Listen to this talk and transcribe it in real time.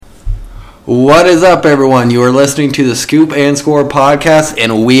What is up, everyone? You are listening to the Scoop and Score podcast,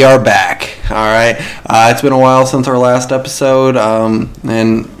 and we are back. All right. It's been a while since our last episode,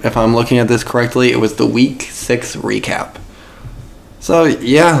 and if I'm looking at this correctly, it was the Week 6 recap. So,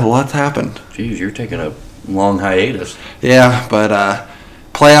 yeah, a lot's happened. Jeez, you're taking a long hiatus. Yeah, but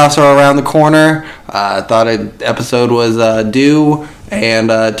playoffs are around the corner. I thought an episode was due. And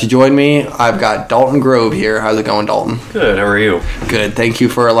to join me, I've got Dalton Grove here. How's it going, Dalton? Good. How are you? Good. Thank you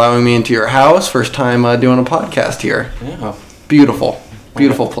for allowing me into your house. First time doing a podcast here. Yeah. Beautiful.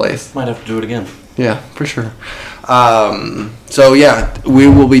 Beautiful place. Might have to do it again. Yeah, for sure. We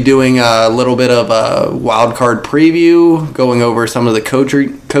will be doing a little bit of a wildcard preview, going over some of the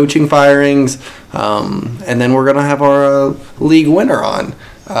coaching firings, and then we're going to have our league winner on,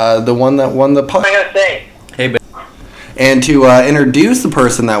 the one that won the What am I going to say? Hey, And to introduce the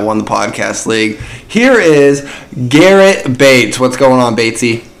person that won the podcast league, here is Garrett Bates. What's going on,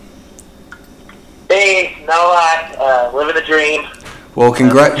 Batesy? Hey, not a lot. Living the dream. Well,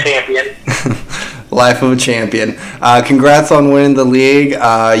 congrats. Champion. Life of a champion. Congrats on winning the league.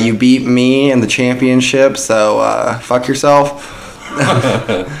 You beat me in the championship, so fuck yourself.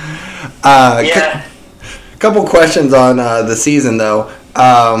 Yeah. Couple questions on the season, though.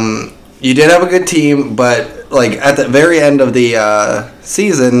 You did have a good team, but like at the very end of the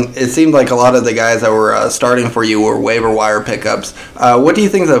season, it seemed like a lot of the guys that were starting for you were waiver wire pickups. What do you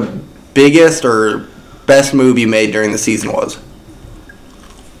think the biggest or best move you made during the season was?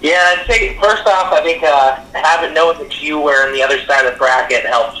 Yeah, I'd say first off, I think knowing that you were on the other side of the bracket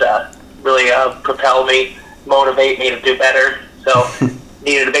helped really propel me, motivate me to do better. So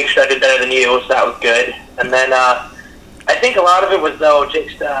needed to make sure I did better than you, so that was good. And then I think a lot of it was though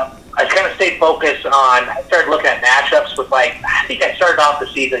just. I kind of stayed focused on. I started looking at matchups with I think I started off the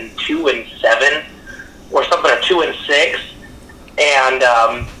season 2-7 or something, or 2-6, and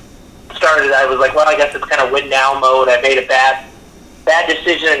I was like, well, I guess it's kind of win now mode. I made a bad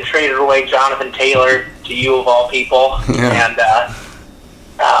decision and traded away Jonathan Taylor to you of all people, and got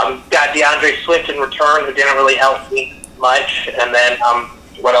DeAndre Swift in return, who didn't really help me much. And then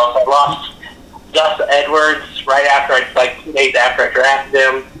what else? I lost Gus Edwards right after 2 days after I drafted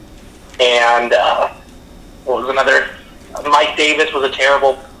him. And what was another? Mike Davis was a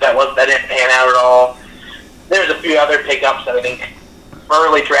terrible. That didn't pan out at all. There's a few other pickups that I think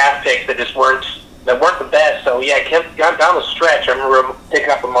early draft picks that just weren't the best. So yeah, got down the stretch. I remember picking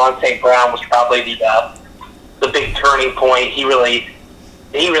up Amon St. Brown was probably the big turning point. He really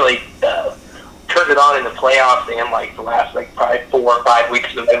turned it on in the playoffs and the last probably 4 or 5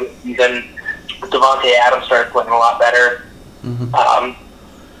 weeks of the season. Devontae Adams started playing a lot better. Mm-hmm.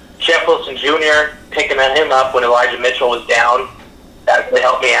 Jeff Wilson Jr., picking him up when Elijah Mitchell was down, that really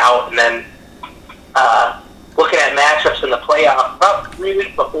helped me out. And then looking at matchups in the playoffs, about 3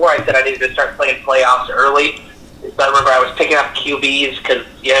 weeks before I said I needed to start playing playoffs early. So I remember I was picking up QBs because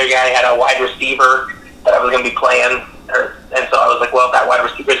the other guy had a wide receiver that I was going to be playing. And so I was like, well, if that wide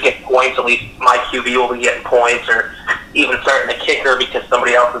receiver is getting points, at least my QB will be getting points, or even starting a kicker because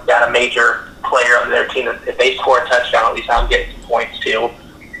somebody else has got a major player on their team. If they score a touchdown, at least I'm getting some points too.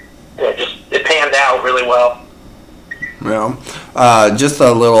 It panned out really well. Yeah. Just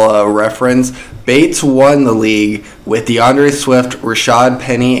a little reference. Bates won the league with DeAndre Swift, Rashad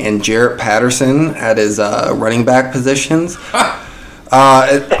Penny, and Jarrett Patterson at his running back positions.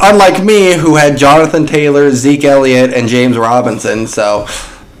 Unlike me, who had Jonathan Taylor, Zeke Elliott, and James Robinson. So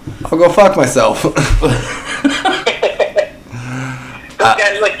I'll go fuck myself. Those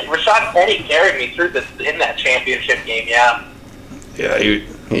guys, Rashad Penny carried me through in that championship game, yeah. Yeah,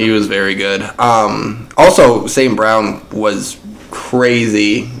 he was very good. Also, St. Brown was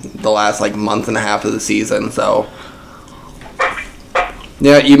crazy the last month and a half of the season. So,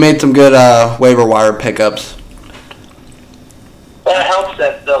 yeah, you made some good waiver wire pickups. Well, it helps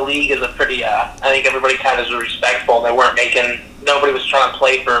that the league is a pretty. I think everybody kind of is respectful. Nobody was trying to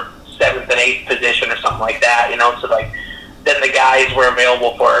play for 7th and 8th position or something like that. So then the guys were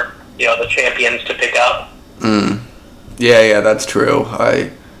available for the champions to pick up. Yeah, that's true.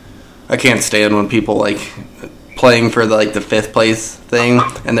 I can't stand when people playing for the 5th place thing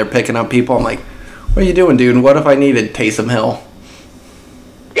and they're picking up people. I'm like, what are you doing, dude? What if I needed Taysom Hill?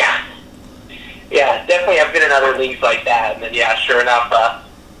 Yeah, definitely. I've been in other leagues like that, and then sure enough,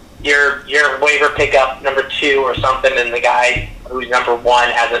 your waiver pickup number 2 or something, and the guy who's number 1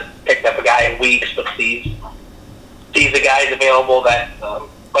 hasn't picked up a guy in weeks, but sees the guys available that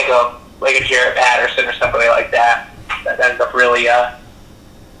like a Jarrett Patterson or somebody like that ends up really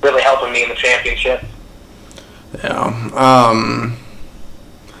helping me in the championship. Yeah.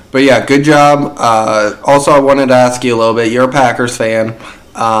 But yeah, good job. Also, I wanted to ask you a little bit. You're a Packers fan.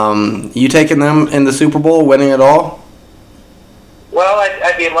 You taking them in the Super Bowl, winning it all? Well,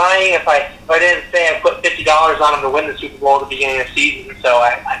 I'd be lying if I didn't say I put $50 on them to win the Super Bowl at the beginning of the season. So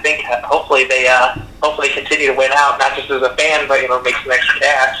I think hopefully they continue to win out, not just as a fan, but make some extra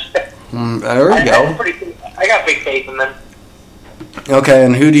cash. There we go. I got big faith in them. Okay,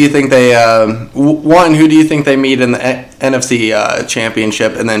 and who do you think they? Who do you think they meet in the NFC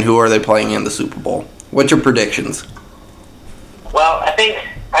Championship, and then who are they playing in the Super Bowl? What's your predictions? Well, I think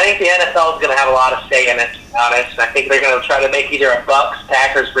the NFL is going to have a lot of say in it, to be honest. I think they're going to try to make either a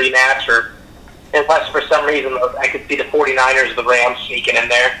Bucs-Packers rematch, or unless for some reason I could see the 49ers or the Rams sneaking in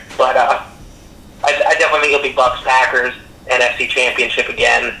there. But I definitely think it'll be Bucs-Packers, NFC Championship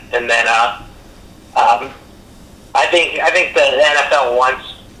again, and then I think the NFL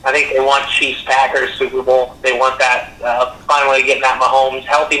wants. I think they want Chiefs-Packers Super Bowl. They want that finally getting that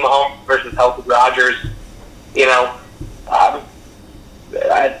healthy Mahomes versus healthy Rodgers.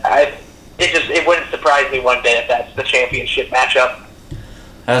 It wouldn't surprise me one bit if that's the championship matchup.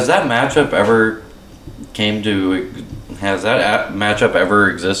 Has that matchup ever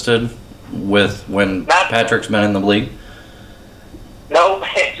existed with when Patrick's been in the league? No,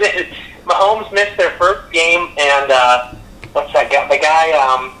 Mahomes missed their first game, and what's that guy? The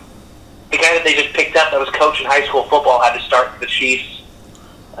guy that they just picked up that was coaching high school football had to start for the Chiefs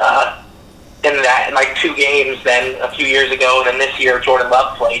in like 2 games. Then a few years ago, and then this year Jordan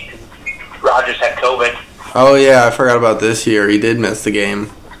Love played because Rodgers had COVID. Oh yeah, I forgot about this year. He did miss the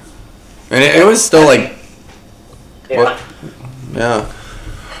game, and it was still like, yeah. Yeah.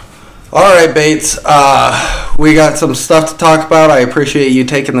 All right, Bates. We got some stuff to talk about. I appreciate you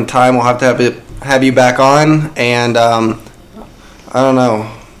taking the time. We'll have to have you back on, and I don't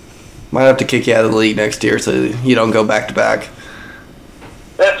know. Might have to kick you out of the league next year so you don't go back to back.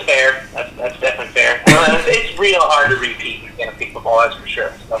 That's fair. That's definitely fair. It's real hard to repeat in fantasy football, that's for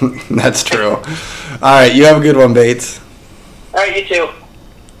sure. So. That's true. All right, you have a good one, Bates. All right, you too.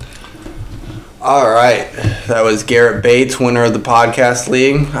 All right, that was Garrett Bates, winner of the podcast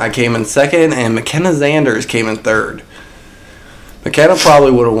league. I came in second, and McKenna Zanders came in third. McKenna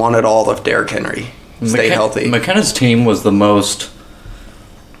probably would have won it all if Derrick Henry stayed healthy. McKenna's team was the most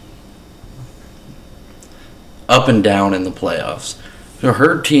up and down in the playoffs.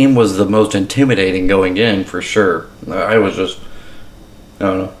 Her team was the most intimidating going in, for sure. I don't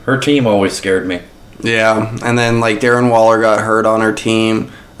know. Her team always scared me. Yeah, and then Darren Waller got hurt on her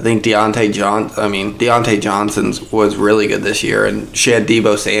team. I think Deontay Johnson was really good this year, and she had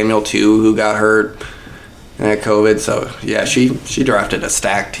Deebo Samuel too, who got hurt and had COVID. So yeah, she drafted a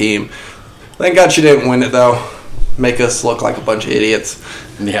stacked team. Thank God she didn't win it though. Make us look like a bunch of idiots.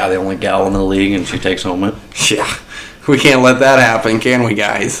 Yeah, the only gal in the league, and she takes home it. Yeah, we can't let that happen, can we,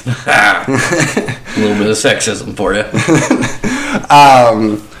 guys? A little bit of sexism for you.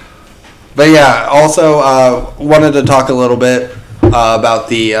 But yeah, also wanted to talk a little bit about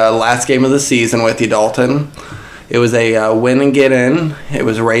the last game of the season with you, Dalton. It was a win and get in. It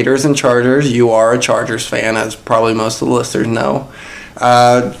was Raiders and Chargers. You are a Chargers fan, as probably most of the listeners know.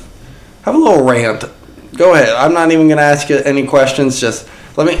 Have a little rant. Go ahead. I'm not even going to ask you any questions. Just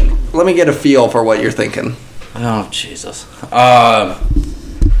let me get a feel for what you're thinking. Oh, Jesus. I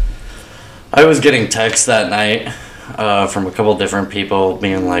was getting texts that night from a couple different people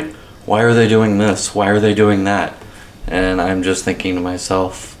being like, why are they doing this? Why are they doing that? And I'm just thinking to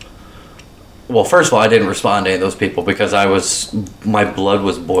myself, well, first of all, I didn't respond to any of those people because my blood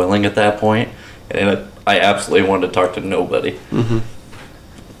was boiling at that point, and I absolutely wanted to talk to nobody. Mm-hmm.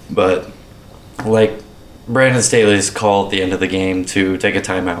 But, Brandon Staley's call at the end of the game to take a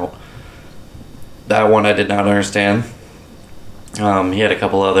timeout, that one I did not understand. He had a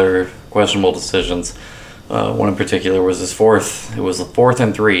couple other questionable decisions. One in particular was his fourth. It was the 4th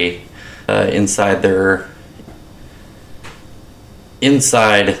and 3 inside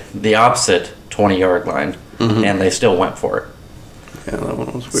the opposite 20-yard line, mm-hmm. and they still went for it. Yeah, that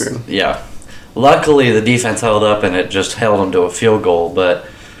one was weird. Yeah. Luckily, the defense held up, and it just held them to a field goal, but,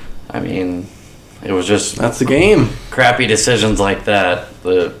 it was just... That's the game. Crappy decisions like that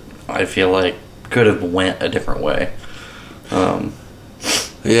I feel like could have went a different way.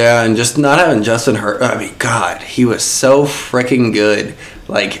 Yeah, and just not having Justin Herbert. God, he was so freaking good.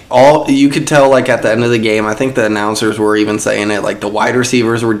 You could tell, at the end of the game, I think the announcers were even saying it, the wide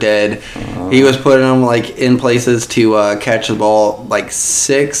receivers were dead. He was putting them, in places to catch the ball,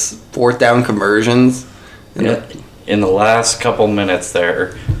 6 4th down conversions. In the last couple minutes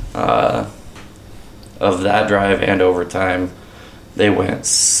there of that drive and overtime, they went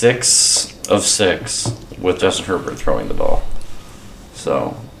 6 of 6 with Justin Herbert throwing the ball.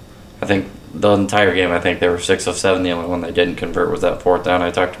 So, I think the entire game, I think they were 6 of 7. The only one they didn't convert was that 4th down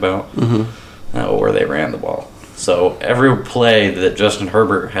I talked about, where they ran the ball. So every play that Justin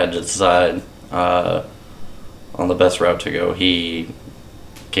Herbert had to decide on the best route to go, he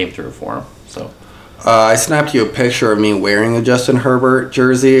came through for him. So I snapped you a picture of me wearing a Justin Herbert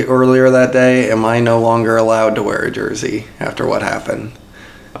jersey earlier that day. Am I no longer allowed to wear a jersey after what happened?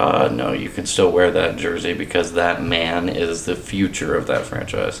 No, you can still wear that jersey because that man is the future of that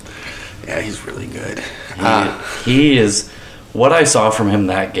franchise. Yeah, he's really good. He is. What I saw from him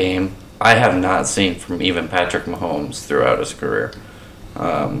that game, I have not seen from even Patrick Mahomes throughout his career.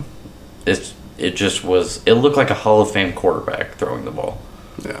 It just was. It looked like a Hall of Fame quarterback throwing the ball.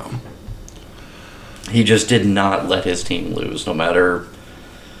 Yeah. He just did not let his team lose, no matter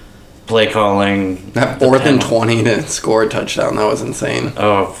play calling. That 4th and 20 to score a touchdown, that was insane.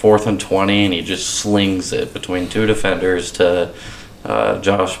 Oh, 4th and 20, and he just slings it between 2 defenders to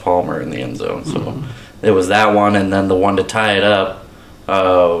Josh Palmer in the end zone. So it was that one, and then the one to tie it up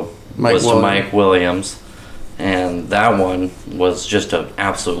was to Mike Williams. And that one was just an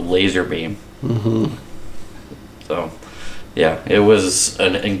absolute laser beam. So, yeah, it was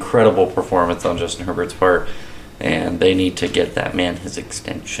an incredible performance on Justin Herbert's part, and they need to get that man his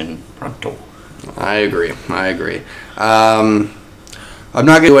extension pronto. I agree. I'm not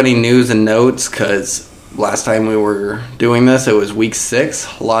going to do any news and notes because last time we were doing this, it was week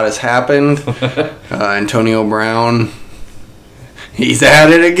 6. A lot has happened. Antonio Brown, he's at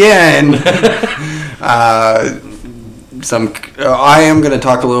it again. I am going to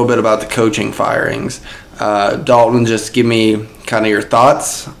talk a little bit about the coaching firings. Dalton, just give me kind of your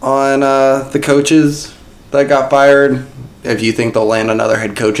thoughts on the coaches that got fired, if you think they'll land another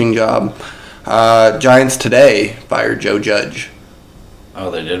head coaching job. Giants today fired Joe Judge.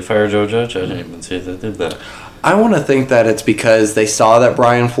 Oh, they did fire Joe Judge? I didn't even see they did that. I want to think that it's because they saw that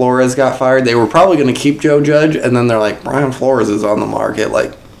Brian Flores got fired. They were probably going to keep Joe Judge, and then they're like, Brian Flores is on the market.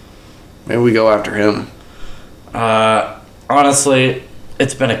 Like, maybe we go after him. Honestly,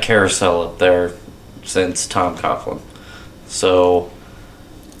 it's been a carousel up there since Tom Coughlin. So,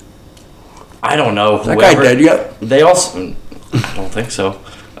 I don't know. That guy dead yet? They also... I don't think so.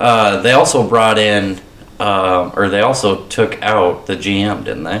 They also brought in... or they also took out the GM,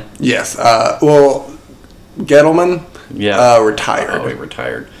 didn't they? Yes. Gettleman retired. Oh, he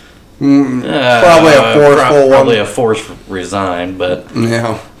retired. Probably a forceful one. Probably a forced resign, but...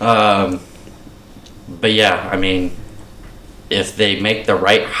 Yeah. But yeah, I mean, if they make the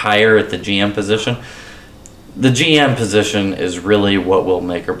right hire at the GM position... The GM position is really what will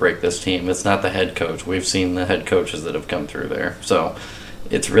make or break this team. It's not the head coach. We've seen the head coaches that have come through there. So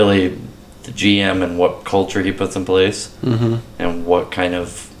it's really the GM and what culture he puts in place and what kind of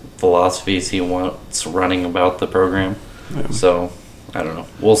philosophies he wants running about the program. Yeah. So, I don't know.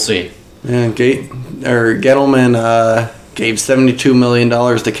 We'll see. Yeah, Gettleman gave $72 million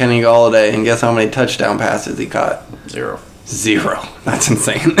to Kenny Golladay, and guess how many touchdown passes he caught? 0. That's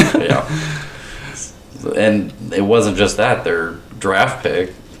insane. Yeah. And it wasn't just that. Their draft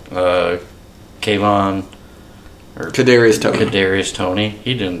pick, Kadarius Toney,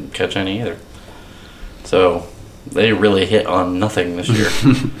 he didn't catch any either. So they really hit on nothing this year.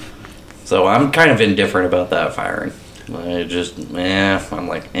 So I'm kind of indifferent about that firing. I'm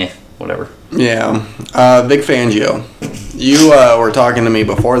like, whatever. Yeah. Vic Fangio, you were talking to me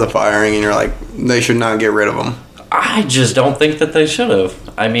before the firing, and you're like, they should not get rid of him. I just don't think that they should have.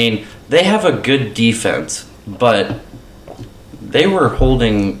 I mean, they have a good defense, but they were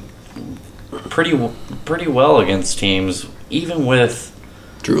holding pretty well against teams, even with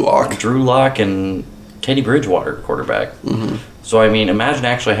Drew Lock and Teddy Bridgewater quarterback. So, I mean, imagine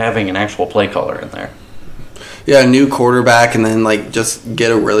actually having an actual play caller in there. Yeah, a new quarterback, and then just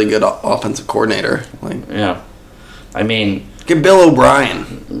get a really good offensive coordinator. Yeah, I mean, get Bill O'Brien.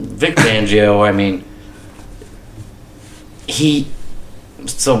 Vic Fangio. I mean,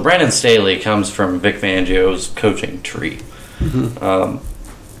 So Brandon Staley comes from Vic Fangio's coaching tree.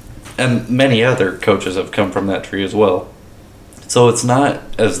 And many other coaches have come from that tree as well. So it's not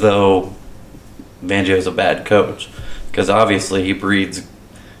as though Fangio's a bad coach, because obviously he breeds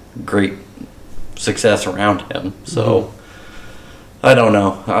great success around him. So I don't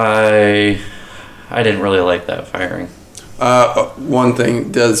know. I didn't really like that firing. One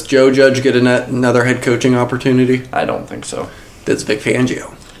thing, does Joe Judge get another head coaching opportunity? I don't think so. Does Vic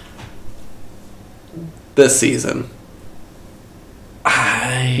Fangio this season?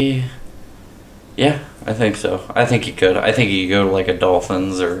 I think so. I think he could. I think he could go to a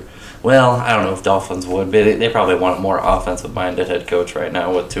Dolphins or... Well, I don't know if Dolphins would, but they probably want a more offensive-minded head coach right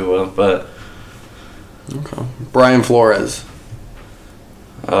now with Tua, but... Okay. Brian Flores.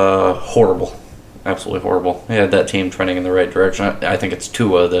 Horrible. Absolutely horrible. He had that team trending in the right direction. I think it's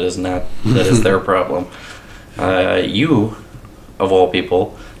Tua that is their problem. You, of all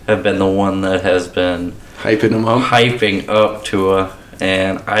people, have been the one that has been hyping up Tua,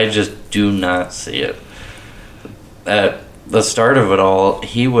 and I just do not see it. At the start of it all,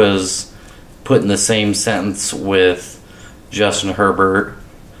 he was put in the same sentence with Justin Herbert,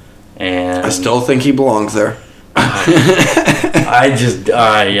 and I still think he belongs there. I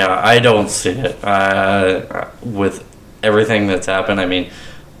don't see it. With everything that's happened, I mean,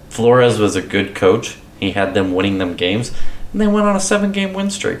 Flores was a good coach. He had them winning them games, and they went on a 7-game win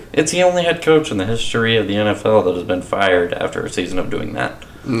streak. It's the only head coach in the history of the NFL that has been fired after a season of doing that.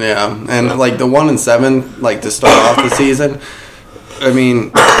 Yeah, and like the 1-7, like to start off the season, I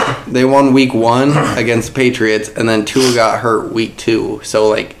mean, they won week 1 against the Patriots, and then Tua got hurt week 2. So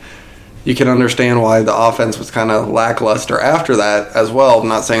like, you can understand why the offense was kind of lackluster after that as well. I'm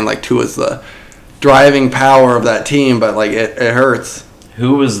not saying like Tua's the driving power of that team, but like it hurts.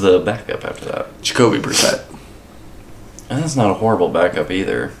 Who was the backup after that? Jacoby Brissett. And that's not a horrible backup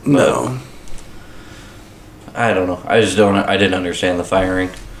either. No. I don't know. I didn't understand the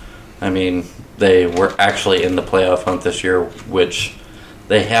firing. I mean, they were actually in the playoff hunt this year, which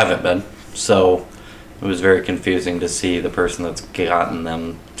they haven't been. So it was very confusing to see the person that's gotten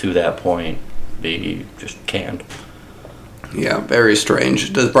them to that point be just canned. Yeah, very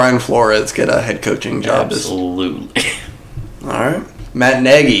strange. Does Brian Flores get a head coaching job? Absolutely. All right. Matt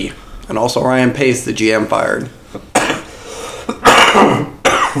Nagy and also Ryan Pace, the GM, fired.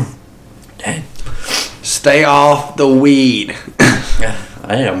 Dang. Stay off the weed.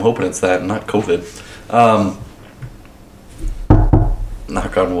 I am hoping it's that, not COVID.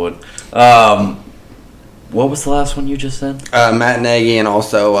 Knock on wood. What was the last one you just said? Matt Nagy and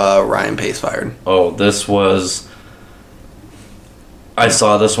also Ryan Pace fired. Oh, this was... I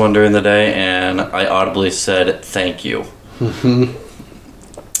saw this one during the day, and I audibly said, thank you.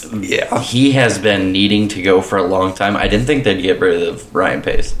 Yeah. He has been needing to go for a long time. I didn't think they'd get rid of Ryan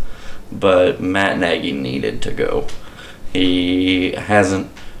Pace, but Matt Nagy needed to go. He hasn't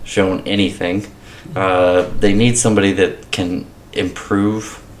shown anything. They need somebody that can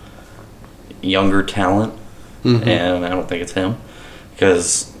improve younger talent, and I don't think it's him,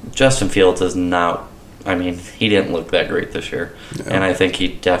 because Justin Fields is not... I mean, he didn't look that great this year, and I think he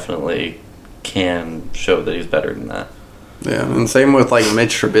definitely can show that he's better than that. Yeah, and same with like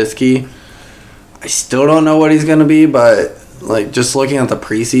Mitch Trubisky. I still don't know what he's going to be, but like just looking at the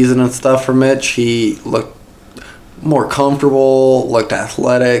preseason and stuff for Mitch, he looked more comfortable, looked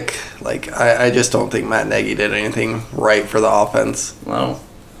athletic. Like I just don't think Matt Nagy did anything right for the offense. No.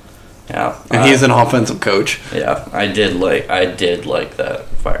 Yeah. And he's an offensive coach. Yeah, I did like that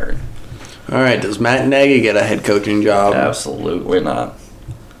firing. All right, does Matt Nagy get a head coaching job? Absolutely not.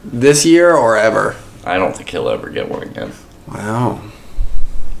 This year or ever? I don't think he'll ever get one again. Wow.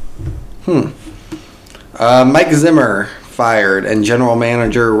 Mike Zimmer fired and general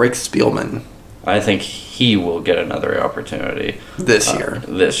manager Rick Spielman. I think he will get another opportunity this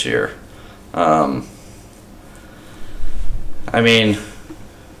year. I mean,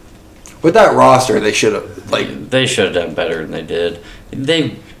 with that roster, they should have done better than they did.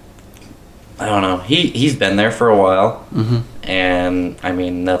 I don't know. He's been there for a while, and I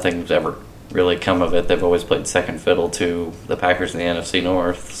mean, nothing's ever really come of it. They've always played second fiddle to the Packers in the NFC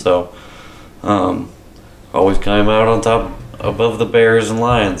North, so always came out on top above the Bears and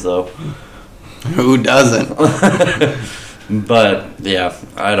Lions, though. Who doesn't? But yeah,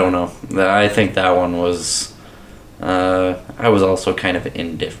 I don't know. I think that one was. I was also kind of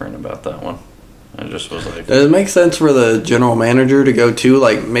indifferent about that one. I just was like. Does it make sense for the general manager to go too?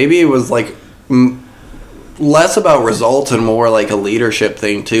 Like maybe it was like less about results and more like a leadership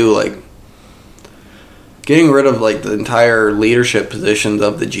thing too. Like getting rid of like the entire leadership positions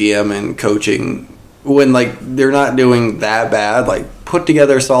of the GM and coaching when like they're not doing that bad. Like put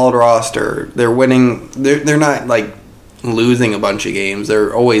together a solid roster. They're winning. They're not like losing a bunch of games.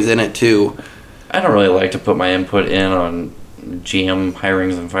 They're always in it too. I don't really like to put my input in on GM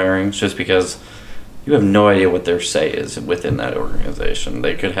hirings and firings just because you have no idea what their say is within that organization.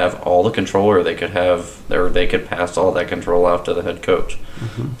 They could have all the control, or they could pass all that control off to the head coach.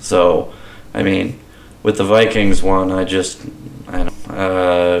 So, I mean, with the Vikings one,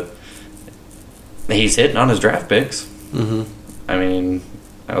 he's hitting on his draft picks. I mean,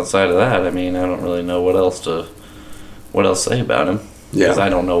 outside of that, I don't really know what else to say about him because I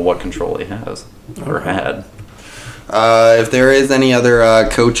don't know what control he has or had. If there is any other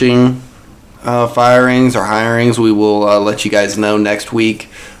coaching firings or hirings, we will let you guys know next week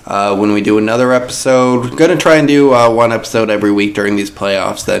when we do another episode. We're going to try and do one episode every week during these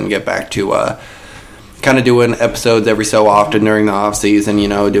playoffs, then get back to kind of doing episodes every so often during the off season,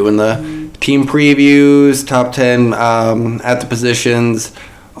 doing the team previews, top 10 at the positions,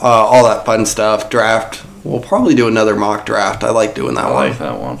 all that fun stuff. Draft. We'll probably do another mock draft. I like doing that one. I like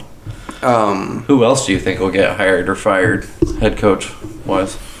that one. Who else do you think will get hired or fired, head coach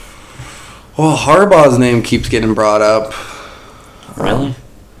wise? Well, Harbaugh's name keeps getting brought up. Really?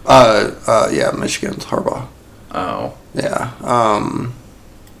 Yeah, Michigan's Harbaugh. Oh. Yeah.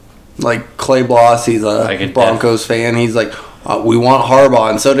 Like Clay Bloss, he's a Broncos fan. He's like, we want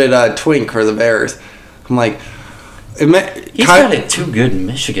Harbaugh, and so did Twink for the Bears. I'm like, he's got it too good in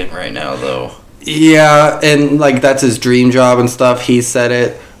Michigan right now, though. Yeah, and like that's his dream job and stuff. He said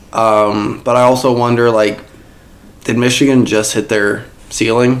it, but I also wonder, like, did Michigan just hit their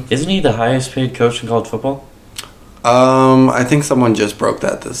ceiling? Isn't he the highest paid coach in college football? I think someone just broke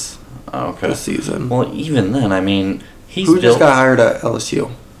that this season. Well, even then, I mean, who just got hired at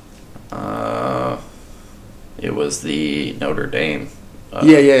LSU? It was the Notre Dame.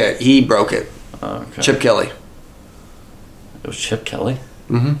 Yeah, he broke it. Okay. Chip Kelly. It was Chip Kelly?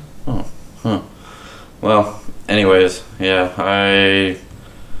 Mm-hmm. Oh, huh. Well, anyways, yeah, I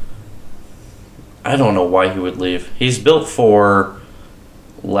don't know why he would leave. He's built for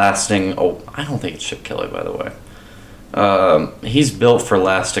lasting. Oh, I don't think it's Chip Kelly, by the way. He's built for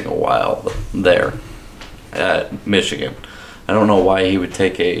lasting a while there at Michigan. I don't know why he would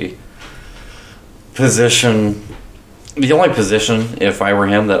take a position. The only position, if I were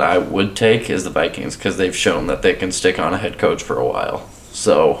him, that I would take is the Vikings, because they've shown that they can stick on a head coach for a while.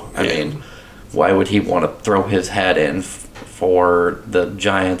 So, I mean, why would he want to throw his hat in for the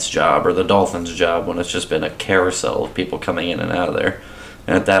Giants job or the Dolphins job when it's just been a carousel of people coming in and out of there?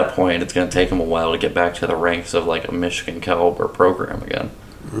 And at that point, it's going to take him a while to get back to the ranks of like a Michigan caliber program again.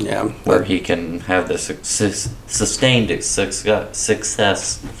 Yeah. Where he can have this sustained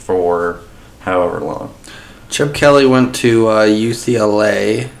success for however long. Chip Kelly went to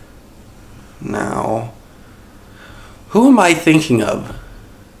UCLA. Now, who am I thinking of?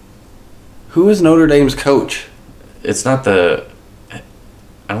 Who is Notre Dame's coach? It's not I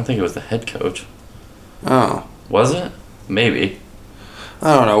don't think it was the head coach. Oh. Was it? Maybe.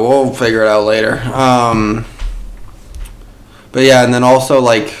 I don't know. We'll figure it out later. But yeah, and then also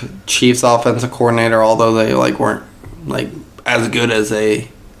like Chiefs offensive coordinator, although they weren't as good as they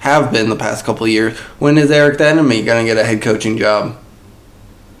have been the past couple of years. When is Eric the Enemy going to get a head coaching job?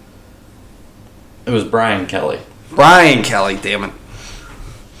 It was Brian Kelly. Brian Kelly, damn it.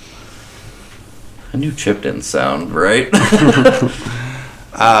 I knew Chip didn't sound right. But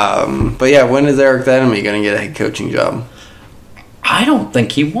yeah, when is Eric the Enemy going to get a head coaching job? I don't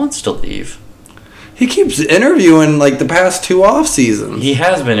think he wants to leave. He keeps interviewing the past 2 off seasons. He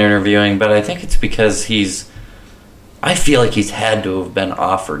has been interviewing, but I think it's because I feel like he's had to have been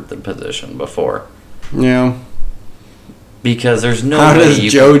offered the position before. Yeah. Because there's no How way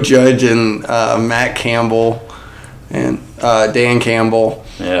does Joe Judge and Matt Campbell and Dan Campbell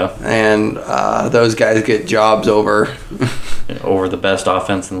and those guys get jobs over the best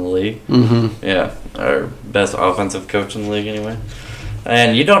offense in the league? Mm-hmm. Yeah, or best offensive coach in the league anyway.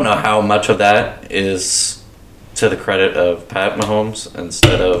 And you don't know how much of that is to the credit of Pat Mahomes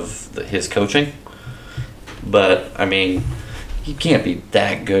instead of his coaching. But, I mean, you can't be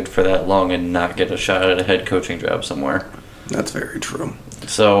that good for that long and not get a shot at a head coaching job somewhere. That's very true.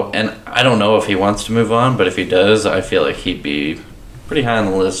 So, and I don't know if he wants to move on, but if he does, I feel like he'd be pretty high on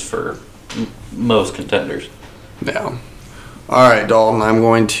the list for most contenders. Yeah. All right, Dalton, I'm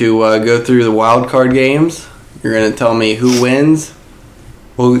going to go through the wild card games. You're going to tell me who wins.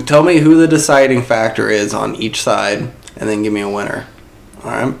 Well, tell me who the deciding factor is on each side, and then give me a winner. All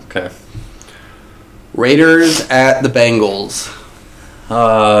right? Okay. Raiders at the Bengals.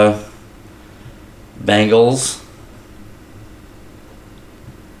 Bengals.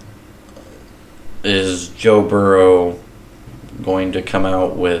 Is Joe Burrow going to come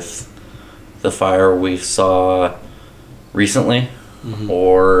out with the fire we saw recently? Mm-hmm.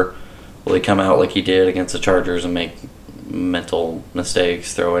 Or will he come out like he did against the Chargers and make mental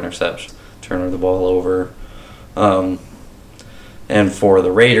mistakes, throw interceptions, turn the ball over? And for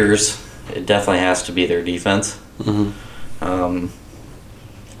the Raiders, it definitely has to be their defense. Mm-hmm.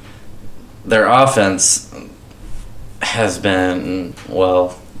 Their offense has been,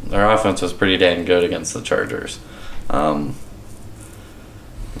 their offense was pretty dang good against the Chargers.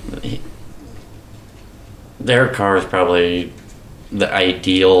 Derek Carr is probably the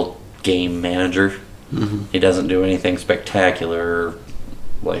ideal game manager. Mm-hmm. He doesn't do anything spectacular,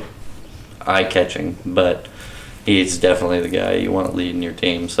 eye-catching, but he's definitely the guy you want leading your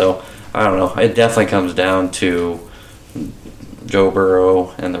team. So, I don't know. It definitely comes down to Joe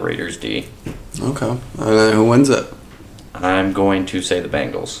Burrow and the Raiders D. Okay. Who wins it? I'm going to say the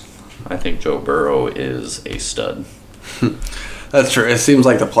Bengals. I think Joe Burrow is a stud. That's true. It seems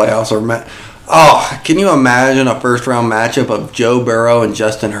like the playoffs are can you imagine a first-round matchup of Joe Burrow and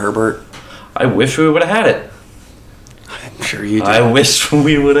Justin Herbert? I wish we would have had it. I'm sure you do. I wish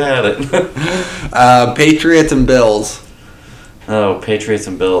we would have had it. Patriots and Bills. Oh, Patriots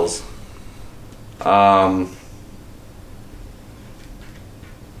and Bills.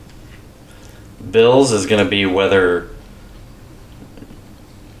 Bills is going to be whether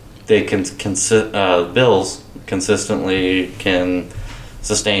they can Bills consistently can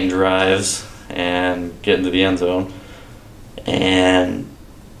sustain drives and get into the end zone, and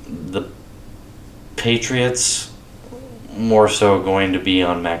the Patriots more so going to be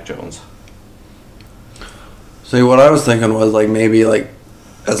on Mac Jones. See, what I was thinking was maybe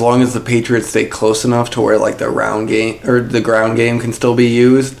as long as the Patriots stay close enough to where the round game or the ground game can still be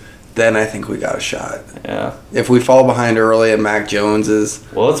used, then I think we got a shot. Yeah. If we fall behind early and Mac Jones is...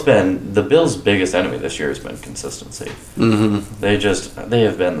 Well, it's been... The Bills' biggest enemy this year has been consistency. Mm-hmm. They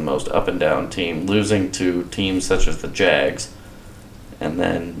have been the most up-and-down team, losing to teams such as the Jags and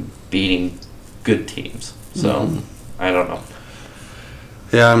then beating good teams. So, I don't know.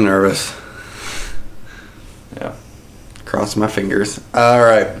 Yeah, I'm nervous. Yeah. Cross my fingers. All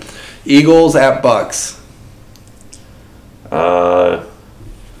right. Eagles at Bucks.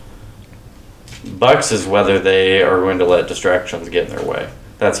 Bucks is whether they are going to let distractions get in their way.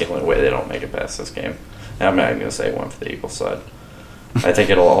 That's the only way they don't make it past this game. And I'm not even going to say one for the Eagles side. I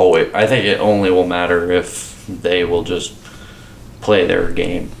think it only will matter if they will just play their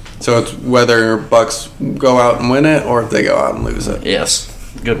game. So it's whether Bucks go out and win it or if they go out and lose it. Yes.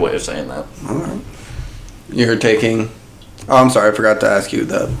 Good way of saying that. All right. You're taking... Oh, I'm sorry. I forgot to ask you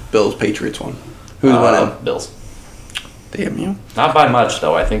the Bills-Patriots one. Who's winning? Bills. Damn you. Not by much,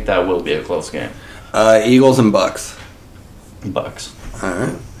 though. I think that will be a close game. Eagles and Bucks. Bucks. All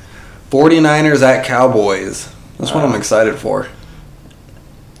right. 49ers at Cowboys. That's what I'm excited for.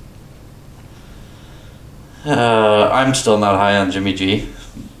 I'm still not high on Jimmy G.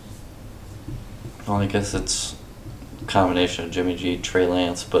 Well, I guess it's a combination of Jimmy G, Trey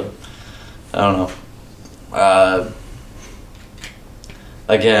Lance, but I don't know.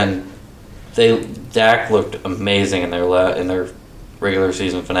 Again, Dak looked amazing in their regular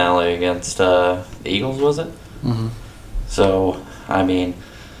season finale against the Eagles, was it? Mm-hmm. So, I mean,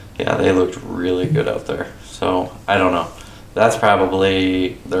 yeah, they looked really good out there. So, I don't know. That's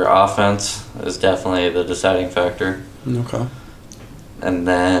probably their offense is definitely the deciding factor. Okay. And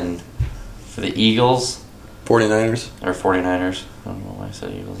then for the Eagles... 49ers. Or 49ers. I don't know why I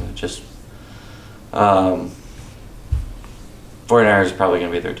said Eagles. I just... 49ers is probably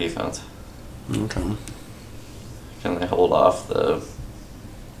going to be their defense. Okay. Can they hold off the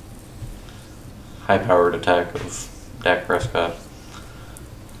high-powered attack of Dak Prescott?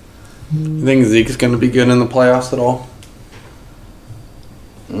 You think Zeke's going to be good in the playoffs at all?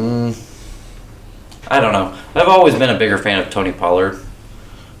 I don't know. I've always been a bigger fan of Tony Pollard.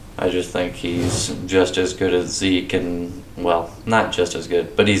 I just think he's just as good as Zeke and, well, not just as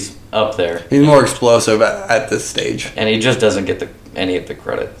good, but he's up there. He's more explosive at this stage. And he just doesn't get any of the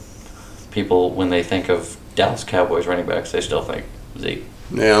credit. People, when they think of Dallas Cowboys running backs, they still think Zeke.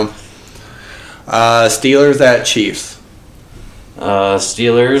 Yeah. Steelers at Chiefs.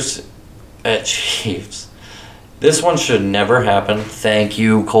 Steelers at Chiefs. This one should never happen. Thank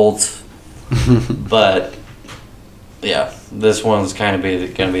you, Colts. But, yeah, this one's kind of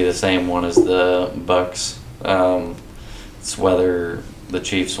going to be the same one as the Bucks. It's whether the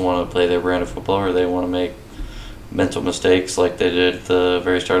Chiefs want to play their brand of football or they want to make mental mistakes like they did at the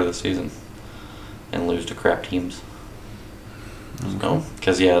very start of the season and lose to crap teams. Okay.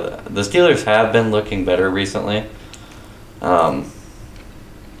 Because, yeah, the Steelers have been looking better recently.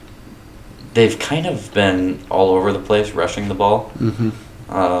 They've kind of been all over the place rushing the ball.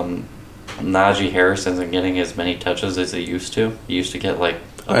 Mm-hmm. Najee Harris isn't getting as many touches as he used to. He used to get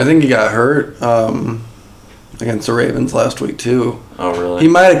I think he got hurt against the Ravens last week too. Oh, really? He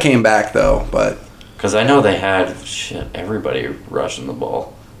might have came back though, but because I know they had everybody rushing the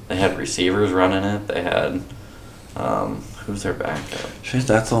ball. They had receivers running it. They had who's their backup? Shit,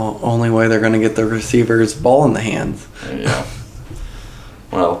 that's the only way they're going to get the receivers ball in the hands. Yeah.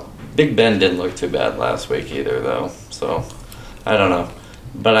 Well, Big Ben didn't look too bad last week either, though. So I don't know.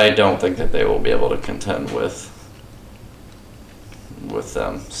 But I don't think that they will be able to contend with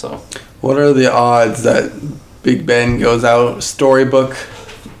them. So, what are the odds that Big Ben goes out storybook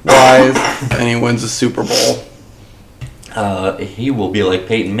wise and he wins the Super Bowl. He will be like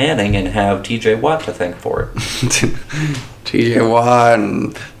Peyton Manning and have T.J. Watt to thank for it. T.J. Watt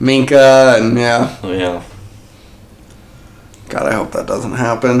and Minka and yeah. Oh, yeah. God, I hope that doesn't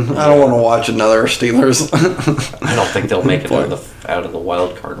happen. I don't want to watch another Steelers. I don't think they'll make it out of the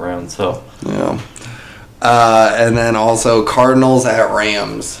wild card round. So yeah. And then also Cardinals at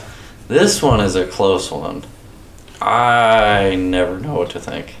Rams. This one is a close one. I never know what to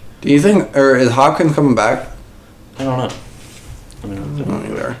think. Do you think, or is Hopkins coming back? I don't know. I don't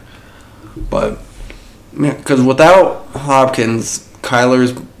either. But, because without Hopkins,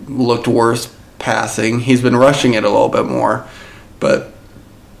 Kyler's looked worse passing. He's been rushing it a little bit more. But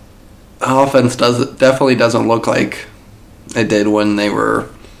the offense definitely doesn't look like it did when they were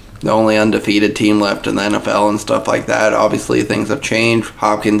the only undefeated team left in the NFL and stuff like that. Obviously, things have changed.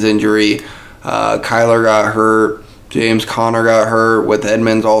 Hopkins' injury. Kyler got hurt. James Conner got hurt with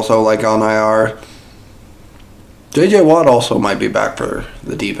Edmonds also like on IR. J.J. Watt also might be back for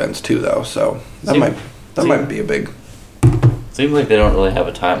the defense too, though. So that might be a big. Seems like they don't really have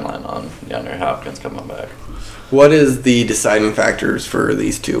a timeline on DeAndre Hopkins coming back. What is the deciding factors for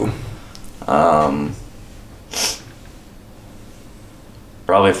these two?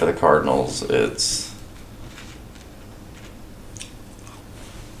 Probably for the Cardinals, it's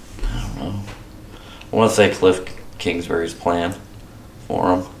I don't know. I want to say Cliff Kingsbury's plan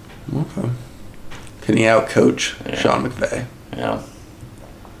for him. Okay. Can he outcoach Sean McVay? Yeah.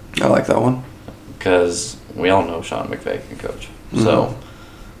 I like that one. Because we all know Sean McVay can coach. Mm-hmm. So,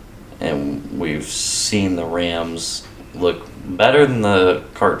 and we've seen the Rams look better than the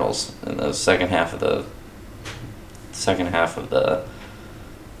Cardinals in the second half of the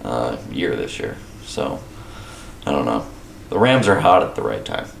year this year. So, I don't know. The Rams are hot at the right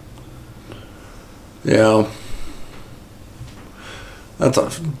time. Yeah. That's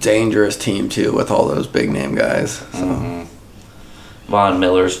a dangerous team, too, with all those big-name guys. So. Mm-hmm. Von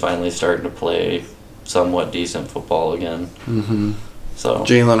Miller's finally starting to play somewhat decent football again. Mm-hmm. So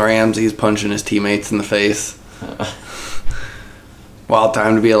Jalen Ramsey's punching his teammates in the face. Wild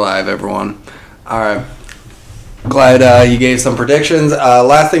time to be alive, everyone. All right. Glad you gave some predictions.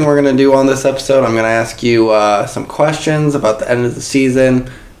 Last thing we're going to do on this episode, I'm going to ask you some questions about the end of the season.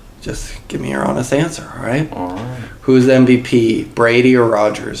 Just give me your honest answer, all right? All right. Who's MVP, Brady or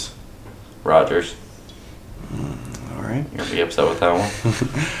Rodgers? Rodgers. All right. You're going to be upset with that one?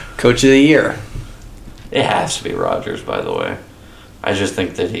 Coach of the year? It has to be Rodgers, by the way. I just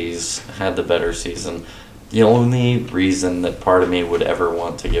think that he's had the better season. The only reason that part of me would ever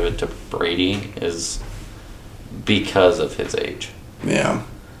want to give it to Brady is because of his age. Yeah.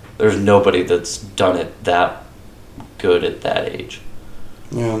 There's nobody that's done it that good at that age.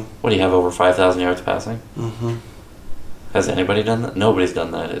 Yeah. What do you have, over 5,000 yards passing? Mm-hmm. Has anybody done that? Nobody's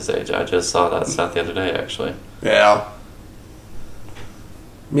done that at his age. I just saw that stat the other day, actually. Yeah.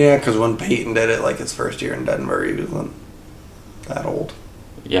 Yeah, because when Peyton did it, like his first year in Denver, he wasn't that old.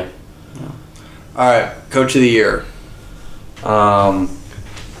 Yeah. All right, Coach of the Year. Mike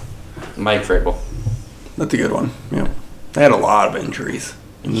Vrabel. That's a good one. Yeah. They had a lot of injuries.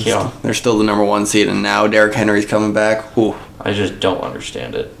 Yeah. They're still the number one seed, and now Derrick Henry's coming back. Ooh. I just don't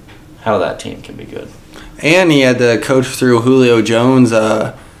understand it. How that team can be good. And he had to coach through Julio Jones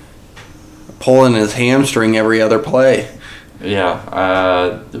pulling his hamstring every other play.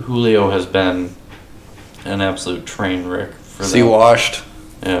 Yeah. Julio has been an absolute train wreck for them. Washed.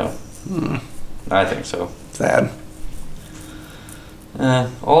 Yeah. I think so. Sad.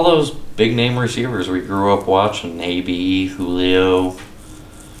 All those big name receivers we grew up watching, AB, Julio,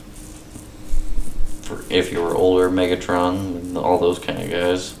 if you were older, Megatron, and all those kind of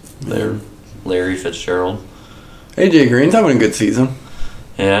guys. They're Larry Fitzgerald. AJ Green's having a good season.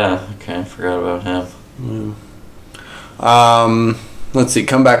 Yeah, okay, I forgot about him. Let's see,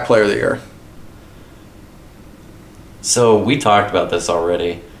 comeback player of the year. So we talked about this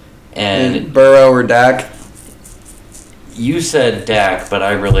already, and Burrow or Dak? You said Dak, but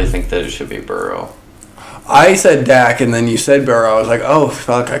I really think that it should be Burrow. I said Dak, and then you said Burrow. I was like, oh,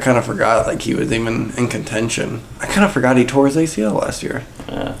 fuck, I kind of forgot like he was even in contention. I kind of forgot he tore his ACL last year.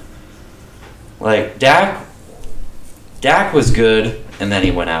 Yeah. Like, Dak was good, and then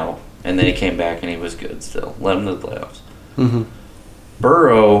he went out, and then he came back, and he was good still. Led him to the playoffs. Mm-hmm.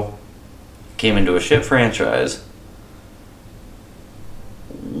 Burrow came into a shit franchise,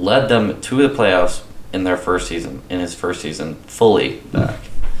 led them to the playoffs in his first season, fully back.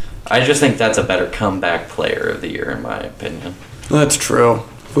 I just think that's a better comeback player of the year, in my opinion. That's true.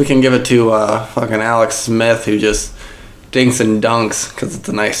 If we can give it to fucking Alex Smith, who just dinks and dunks, because it's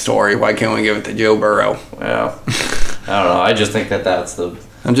a nice story, why can't we give it to Joe Burrow? Yeah. I don't know. I just think that's the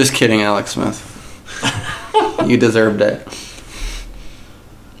I'm just kidding, Alex Smith. You deserved it.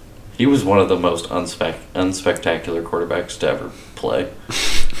 He was one of the most unspectacular quarterbacks to ever play.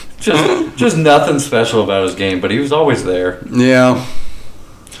 Just nothing special about his game, but he was always there. Yeah.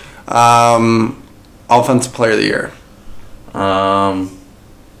 Offensive player of the year.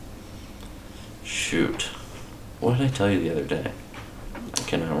 Shoot. What did I tell you the other day? I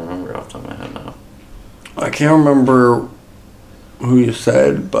cannot remember off the top of my head now. I can't remember who you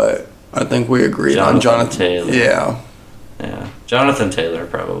said, but I think we agreed on Jonathan Taylor. Yeah. Yeah. Jonathan Taylor,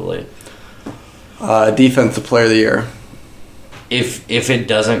 probably. Defensive player of the year. If it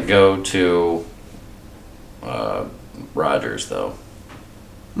doesn't go to Rodgers, though.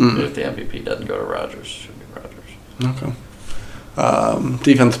 If the MVP doesn't go to Rodgers, it should be Rodgers. Okay.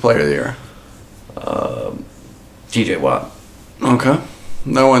 Defensive player of the year. TJ Watt. Okay.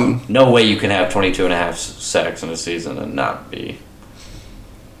 No way you can have 22.5 sacks in a season and not be.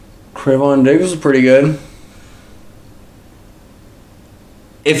 Trayvon Diggs was pretty good.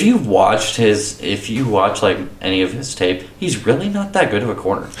 If you watch like any of his tape, he's really not that good of a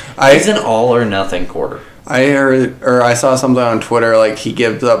corner. He's an all or nothing quarter. I saw something on Twitter like he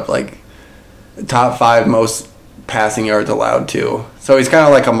gives up like top 5 most passing yards allowed to. So he's kind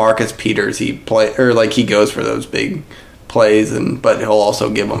of like a Marcus Peters. He goes for those big plays, but he'll also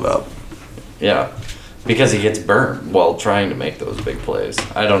give them up. Yeah, because he gets burned while trying to make those big plays.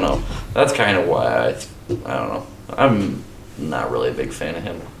 I don't know. That's kind of why I don't know. I'm not really a big fan of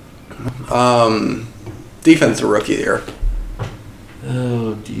him. Defensive rookie of the year.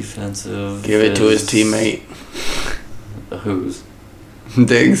 Oh, defensive. Give it to his teammate. Whose?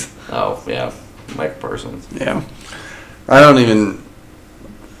 Diggs. Oh, yeah. Mike Parsons. Yeah. I don't even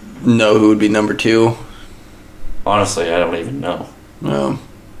know who would be number 2. Honestly, I don't even know. No.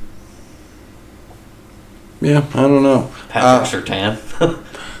 Yeah, I don't know. Patrick Surtain.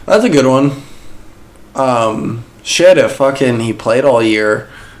 That's a good one. He played all year.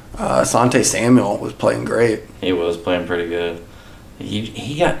 Asante Samuel was playing great. He was playing pretty good.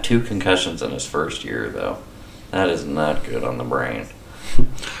 He got 2 concussions in his first year, though. That is not good on the brain.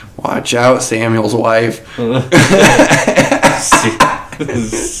 Watch out, Samuel's wife.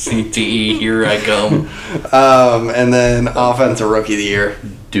 CTE, here I come. And then offensive rookie of the year.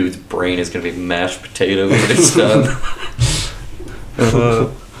 Dude's brain is going to be mashed potato when it's done.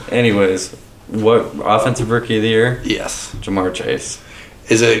 Anyways, what offensive rookie of the year? Yes. Jamar Chase.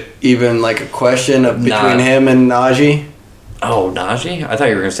 Is it even like a question between him and Najee? Oh, Najee? I thought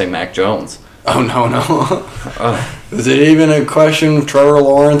you were going to say Mac Jones. Oh, no. Is it even a question of Trevor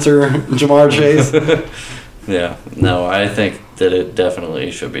Lawrence or Jamar Chase? Yeah. No, I think that it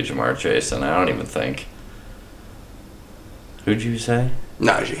definitely should be Jamar Chase, and I don't even think... Who'd you say?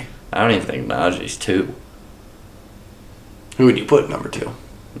 Najee. I don't even think Najee's 2. Who would you put number 2?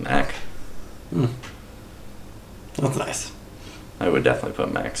 Mac. That's nice. I would definitely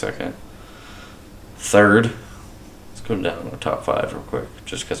put Mac second. Third... Let's go down to the top 5 real quick,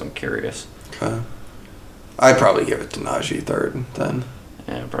 just because I'm curious. Okay. I'd probably give it to Najee third, then.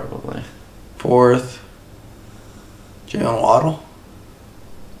 Yeah, probably. Fourth, Jalen Waddle.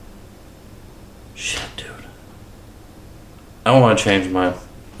 Shit, dude. I want to change mine.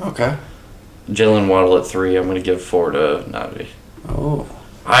 Okay. Jalen Waddle at 3. I'm going to give 4 to Najee. Oh.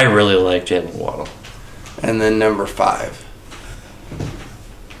 I really like Jalen Waddle. And then number 5.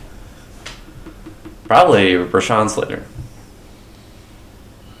 Probably Rashawn Slater.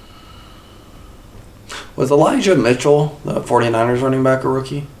 Was Elijah Mitchell, the 49ers running back, a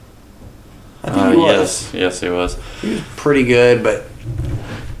rookie? I think he was. Yes, he was. He was pretty good, but...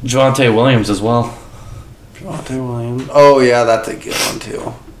 Javonte Williams as well. Javonte Williams. Oh, yeah, that's a good one,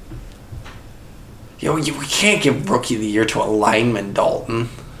 too. We can't give rookie of the year to a lineman, Dalton.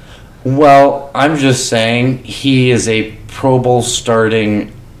 Well, I'm just saying he is a Pro Bowl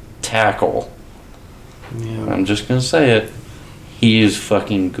starting tackle. Yeah. I'm just going to say it. He is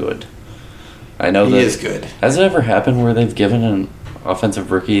fucking good. I know he that. He is good. Has it ever happened where they've given an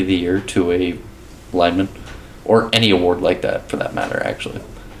offensive rookie of the year to a lineman? Or any award like that, for that matter, actually.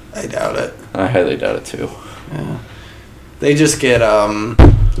 I doubt it. I highly doubt it, too. Yeah. They just get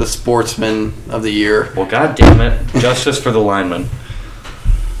the sportsman of the year. Well, god damn it. Justice for the lineman.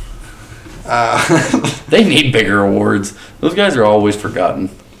 They need bigger awards. Those guys are always forgotten.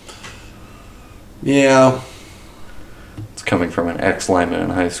 Yeah. It's coming from an ex-lineman in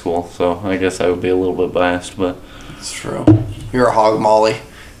high school, so I guess I would be a little bit biased, but... It's true. You're a hog molly.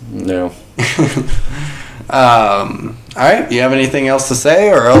 No. Alright, you have anything else to say,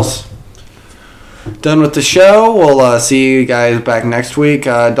 or else? Done with the show. We'll see you guys back next week.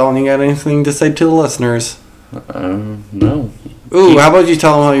 Dalton, you got anything to say to the listeners? No. Ooh, how about you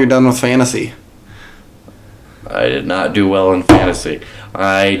tell them how you're done with fantasy? I did not do well in fantasy.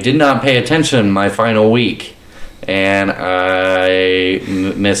 I did not pay attention my final week, and I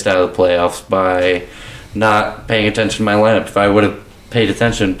missed out of the playoffs by not paying attention to my lineup. If I would have paid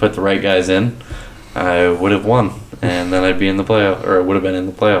attention, put the right guys in, I would have won, and then I'd be in the playoff, or I would have been in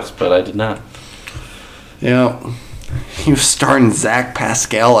the playoffs, but I did not. Yeah. He was starting Zach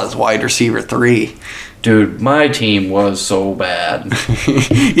Pascal as wide receiver 3. Dude, my team was so bad.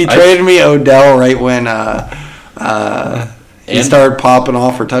 He traded me Odell right when he started popping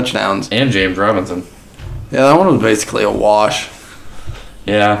off for touchdowns. And James Robinson. Yeah, that one was basically a wash.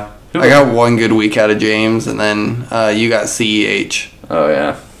 Yeah. I got one good week out of James, and then you got CEH. Oh,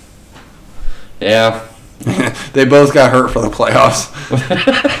 yeah. Yeah. They both got hurt for the playoffs.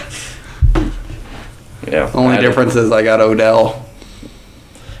 Yeah. Only difference is I got Odell.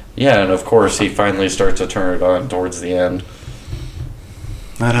 Yeah, and of course he finally starts to turn it on towards the end.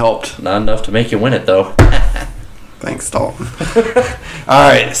 That helped. Not enough to make you win it, though. Thanks, Dalton. All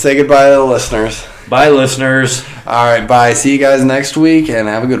right, say goodbye to the listeners. Bye, listeners. All right, bye. See you guys next week, and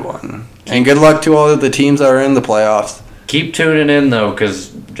have a good one. And good luck to all of the teams that are in the playoffs. Keep tuning in, though, because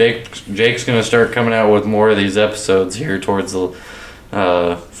Jake's going to start coming out with more of these episodes here towards the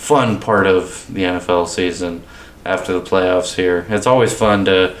fun part of the NFL season after the playoffs here. It's always fun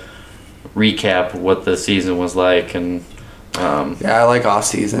to recap what the season was like, and yeah, I like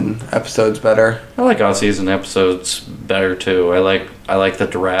off-season episodes better. I like off-season episodes better too. I like the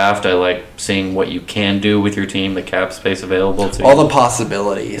draft. I like seeing what you can do with your team, the cap space available to you. All the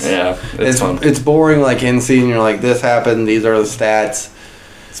possibilities. Yeah, it's fun. It's boring like in season. You're like, this happened. These are the stats.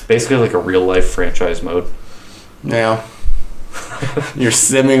 It's basically like a real life franchise mode. Yeah. You're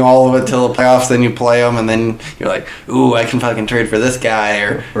simming all of it till the playoffs, then you play them, and then you're like, ooh, I can fucking trade for this guy,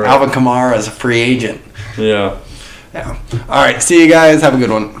 or right. Alvin Kamara as a free agent. Yeah. Yeah. All right. See you guys. Have a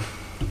good one.